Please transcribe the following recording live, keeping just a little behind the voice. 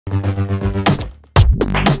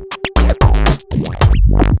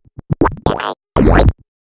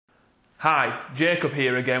Hi, Jacob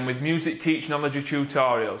here again with Music Teachnology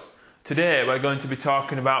tutorials. Today we're going to be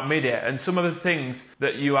talking about MIDI and some of the things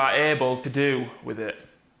that you are able to do with it.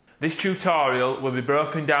 This tutorial will be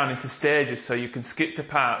broken down into stages so you can skip to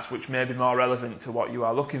parts which may be more relevant to what you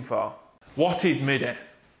are looking for. What is MIDI?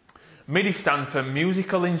 MIDI stands for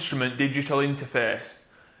Musical Instrument Digital Interface.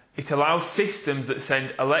 It allows systems that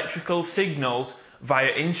send electrical signals via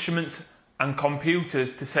instruments and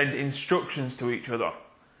computers to send instructions to each other.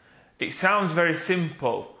 It sounds very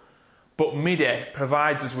simple, but MIDI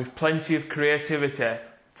provides us with plenty of creativity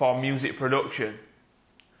for music production.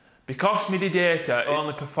 Because MIDI data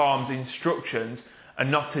only performs instructions and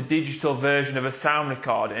not a digital version of a sound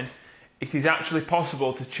recording, it is actually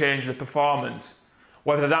possible to change the performance,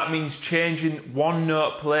 whether that means changing one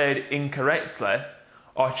note played incorrectly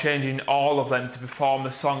or changing all of them to perform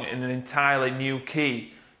the song in an entirely new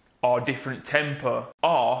key or different tempo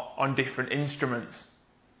or on different instruments.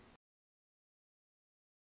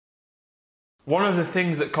 One of the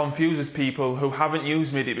things that confuses people who haven't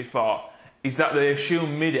used MIDI before is that they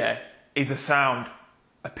assume MIDI is a sound,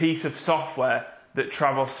 a piece of software that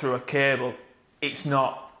travels through a cable. It's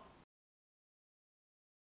not.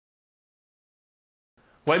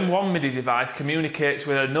 When one MIDI device communicates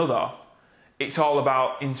with another, it's all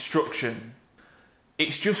about instruction.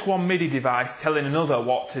 It's just one MIDI device telling another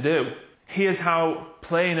what to do. Here's how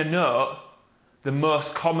playing a note, the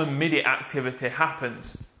most common MIDI activity,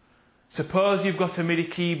 happens. Suppose you've got a MIDI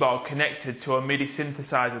keyboard connected to a MIDI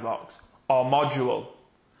synthesizer box or module,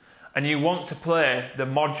 and you want to play the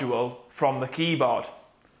module from the keyboard.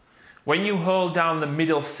 When you hold down the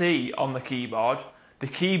middle C on the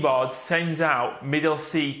keyboard sends out middle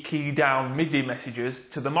C key down MIDI messages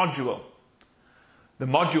to the module. The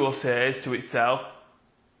module says to itself,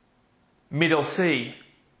 middle C,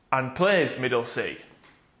 and plays middle C.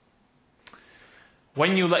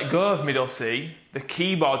 When you let go of middle C, the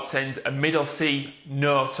keyboard sends a middle C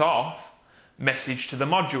note off message to the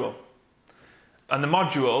module, and the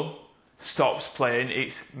module stops playing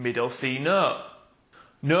its middle C note.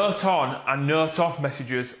 Note on and note off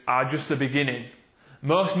messages are just the beginning.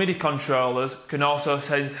 Most MIDI controllers can also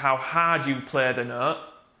sense how hard you play the note,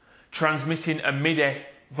 transmitting a MIDI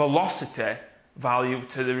velocity value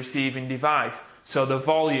to the receiving device, so the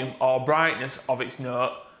volume or brightness of its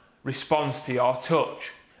note responds to your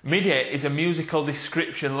touch. MIDI is a musical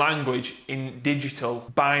description language in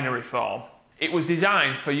digital binary form. It was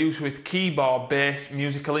designed for use with keyboard-based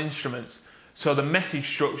musical instruments, so the message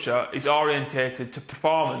structure is orientated to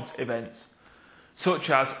performance events,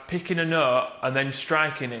 such as picking a note and then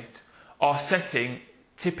striking it, or setting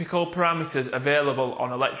typical parameters available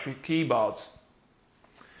on electric keyboards.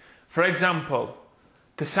 For example,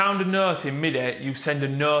 to sound a note in MIDI, you send a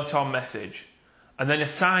note on message, and then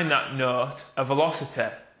assign that note a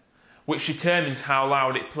velocity, which determines how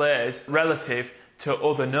loud it plays relative to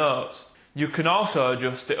other notes. You can also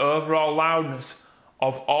adjust the overall loudness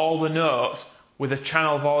of all the notes with a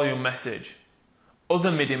channel volume message.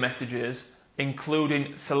 Other MIDI messages,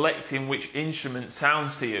 including selecting which instrument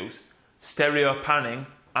sounds to use, stereo panning,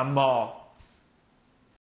 and more.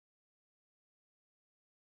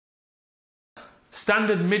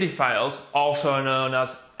 Standard MIDI files, also known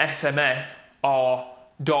as SMF or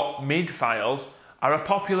 .mid files, are a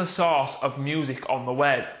popular source of music on the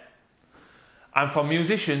web, and for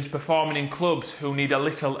musicians performing in clubs who need a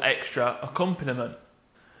little extra accompaniment.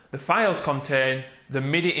 The files contain the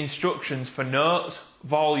MIDI instructions for notes,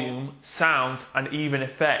 volume, sounds, and even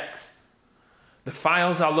effects. The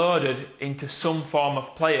files are loaded into some form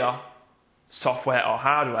of player, software or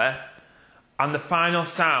hardware, and the final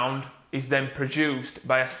sound is then produced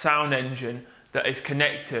by a sound engine that is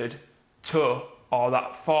connected to or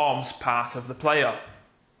that forms part of the player.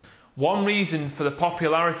 One reason for the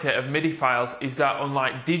popularity of MIDI files is that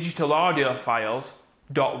unlike digital audio files,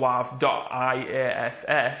 .wav,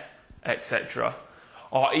 .iaff, etc.,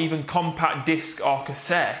 or even compact disc or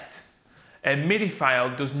cassette, a MIDI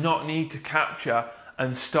file does not need to capture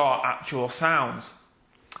and store actual sounds.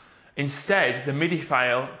 Instead, the MIDI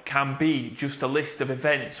file can be just a list of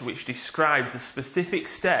events which describes the specific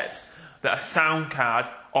steps that a sound card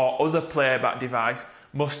or other playback device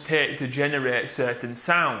must take to generate certain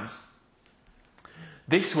sounds.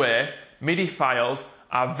 This way, MIDI files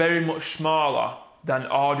are very much smaller than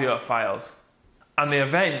audio files, and the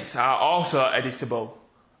events are also editable,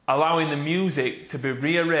 allowing the music to be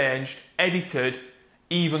rearranged, edited,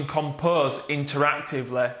 even composed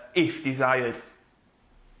interactively if desired.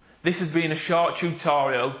 This has been a short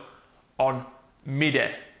tutorial on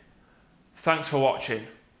MIDI. Thanks for watching.